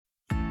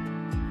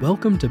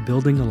Welcome to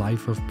Building a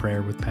Life of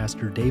Prayer with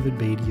Pastor David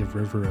Beatty of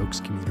River Oaks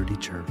Community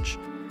Church,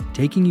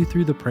 taking you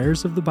through the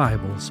prayers of the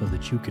Bible so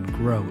that you can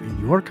grow in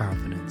your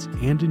confidence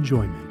and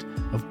enjoyment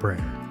of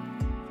prayer.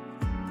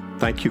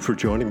 Thank you for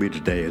joining me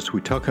today as we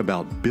talk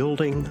about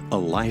building a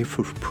life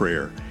of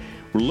prayer.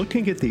 We're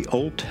looking at the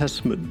Old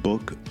Testament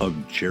book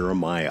of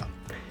Jeremiah.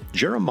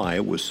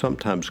 Jeremiah was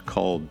sometimes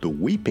called the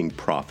weeping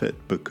prophet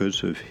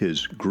because of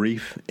his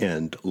grief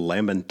and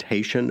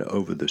lamentation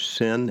over the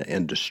sin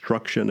and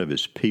destruction of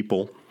his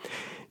people.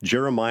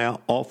 Jeremiah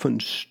often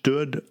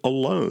stood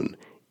alone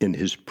in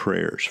his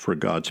prayers for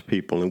God's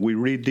people. And we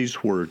read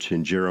these words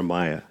in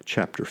Jeremiah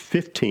chapter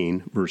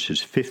 15,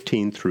 verses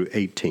 15 through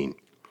 18.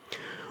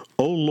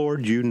 O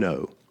Lord, you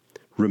know,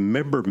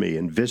 remember me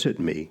and visit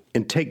me,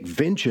 and take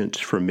vengeance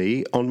for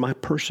me on my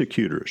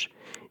persecutors.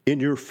 In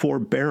your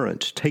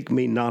forbearance, take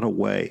me not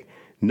away.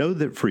 Know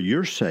that for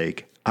your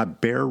sake I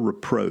bear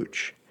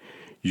reproach.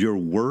 Your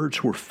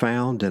words were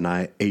found, and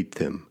I ate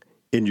them.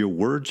 And your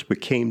words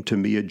became to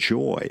me a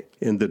joy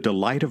and the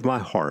delight of my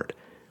heart.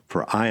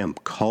 For I am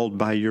called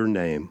by your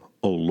name,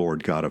 O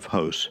Lord God of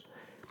hosts.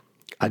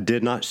 I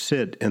did not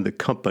sit in the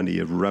company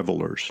of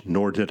revelers,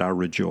 nor did I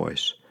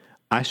rejoice.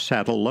 I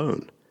sat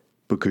alone,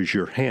 because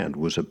your hand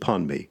was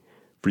upon me,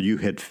 for you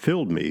had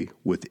filled me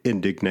with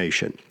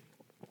indignation.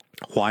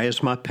 Why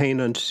is my pain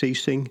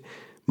unceasing,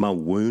 my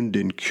wound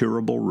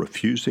incurable,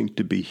 refusing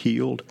to be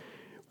healed?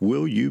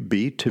 Will you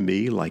be to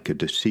me like a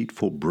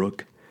deceitful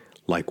brook,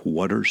 like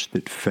waters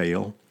that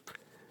fail?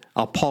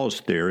 I'll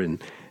pause there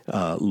and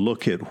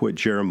look at what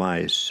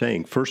Jeremiah is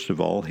saying. First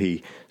of all,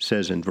 he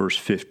says in verse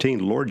 15,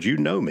 Lord, you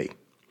know me.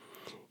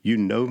 You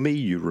know me,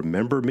 you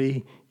remember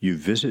me, you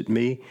visit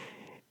me.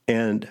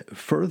 And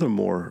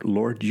furthermore,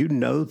 Lord, you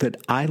know that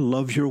I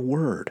love your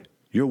word.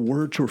 Your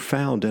words were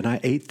found, and I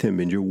ate them,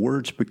 and your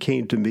words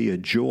became to me a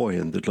joy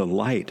and the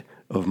delight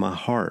of my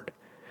heart.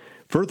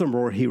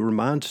 Furthermore, he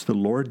reminds the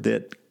Lord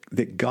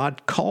that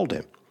God called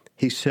him.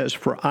 He says,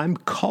 for I'm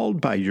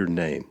called by your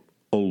name,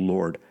 O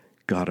Lord,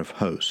 God of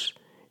hosts.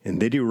 And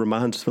then he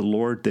reminds the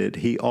Lord that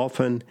he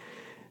often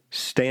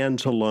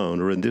stands alone,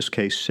 or in this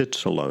case,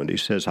 sits alone. He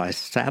says, I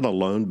sat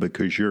alone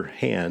because your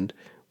hand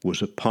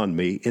was upon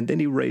me. And then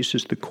he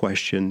raises the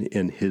question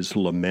in his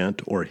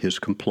lament or his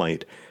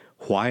complaint,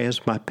 why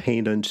is my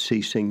pain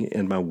unceasing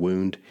and my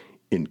wound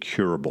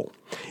incurable?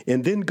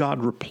 And then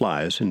God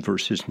replies in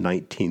verses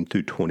 19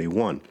 through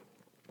 21.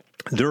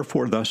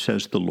 Therefore, thus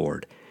says the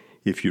Lord,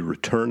 if you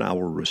return, I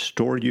will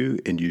restore you,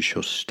 and you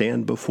shall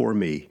stand before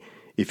me.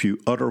 If you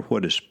utter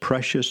what is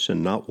precious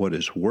and not what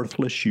is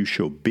worthless, you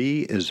shall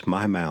be as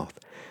my mouth.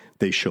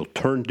 They shall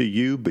turn to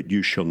you, but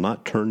you shall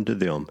not turn to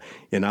them.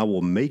 And I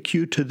will make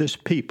you to this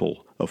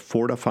people a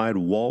fortified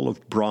wall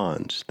of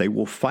bronze. They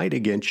will fight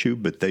against you,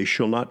 but they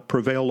shall not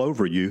prevail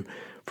over you.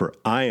 For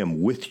I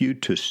am with you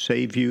to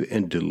save you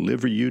and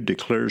deliver you,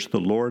 declares the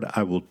Lord.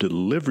 I will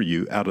deliver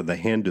you out of the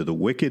hand of the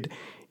wicked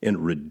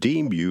and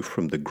redeem you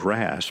from the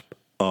grasp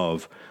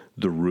of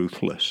the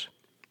ruthless.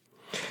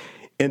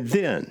 And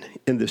then,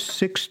 in the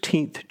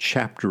 16th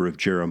chapter of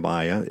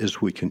Jeremiah, as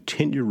we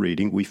continue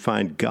reading, we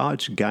find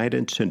God's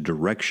guidance and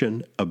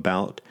direction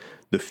about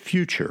the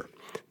future,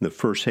 the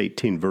first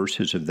 18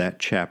 verses of that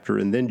chapter,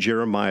 and then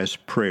Jeremiah's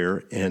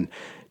prayer in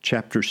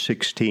chapter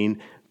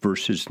 16,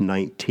 verses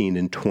 19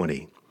 and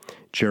 20.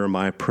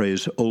 Jeremiah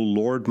prays, O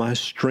Lord, my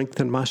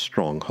strength and my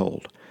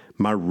stronghold,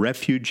 my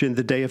refuge in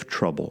the day of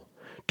trouble.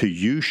 To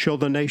you shall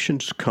the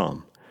nations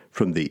come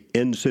from the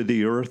ends of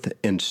the earth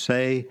and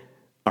say,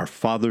 our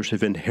fathers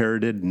have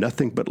inherited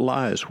nothing but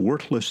lies,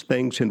 worthless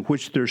things in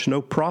which there's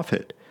no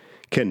profit.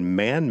 Can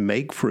man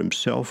make for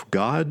himself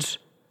gods?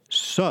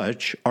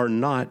 Such are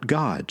not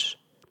gods.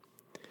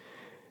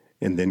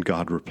 And then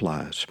God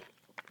replies,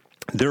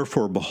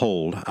 therefore,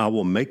 behold, I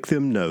will make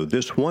them know,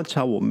 this once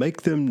I will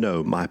make them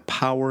know my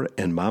power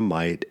and my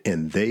might,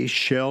 and they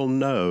shall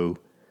know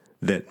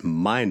that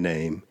my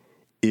name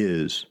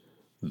is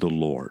the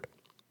Lord.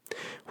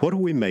 What do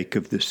we make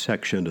of this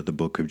section of the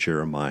book of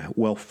Jeremiah?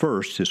 Well,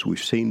 first, as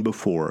we've seen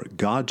before,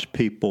 God's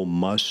people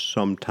must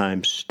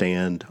sometimes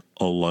stand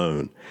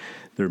alone.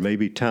 There may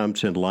be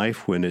times in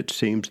life when it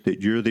seems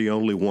that you're the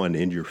only one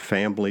in your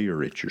family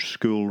or at your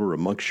school or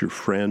amongst your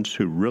friends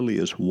who really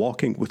is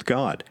walking with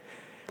God.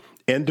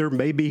 And there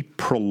may be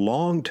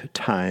prolonged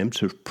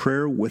times of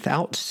prayer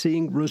without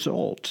seeing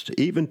results,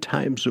 even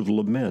times of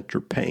lament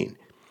or pain.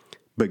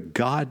 But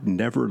God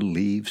never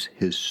leaves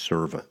his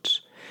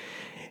servants.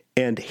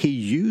 And he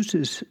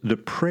uses the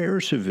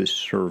prayers of his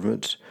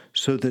servants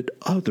so that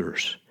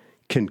others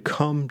can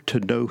come to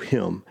know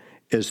him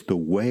as the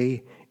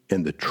way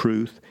and the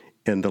truth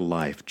and the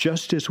life,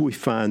 just as we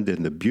find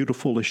in the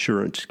beautiful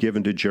assurance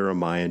given to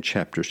Jeremiah in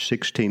chapter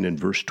 16 and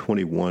verse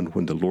 21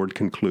 when the Lord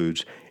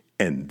concludes,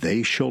 and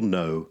they shall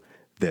know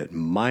that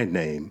my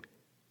name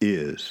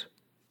is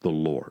the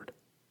Lord.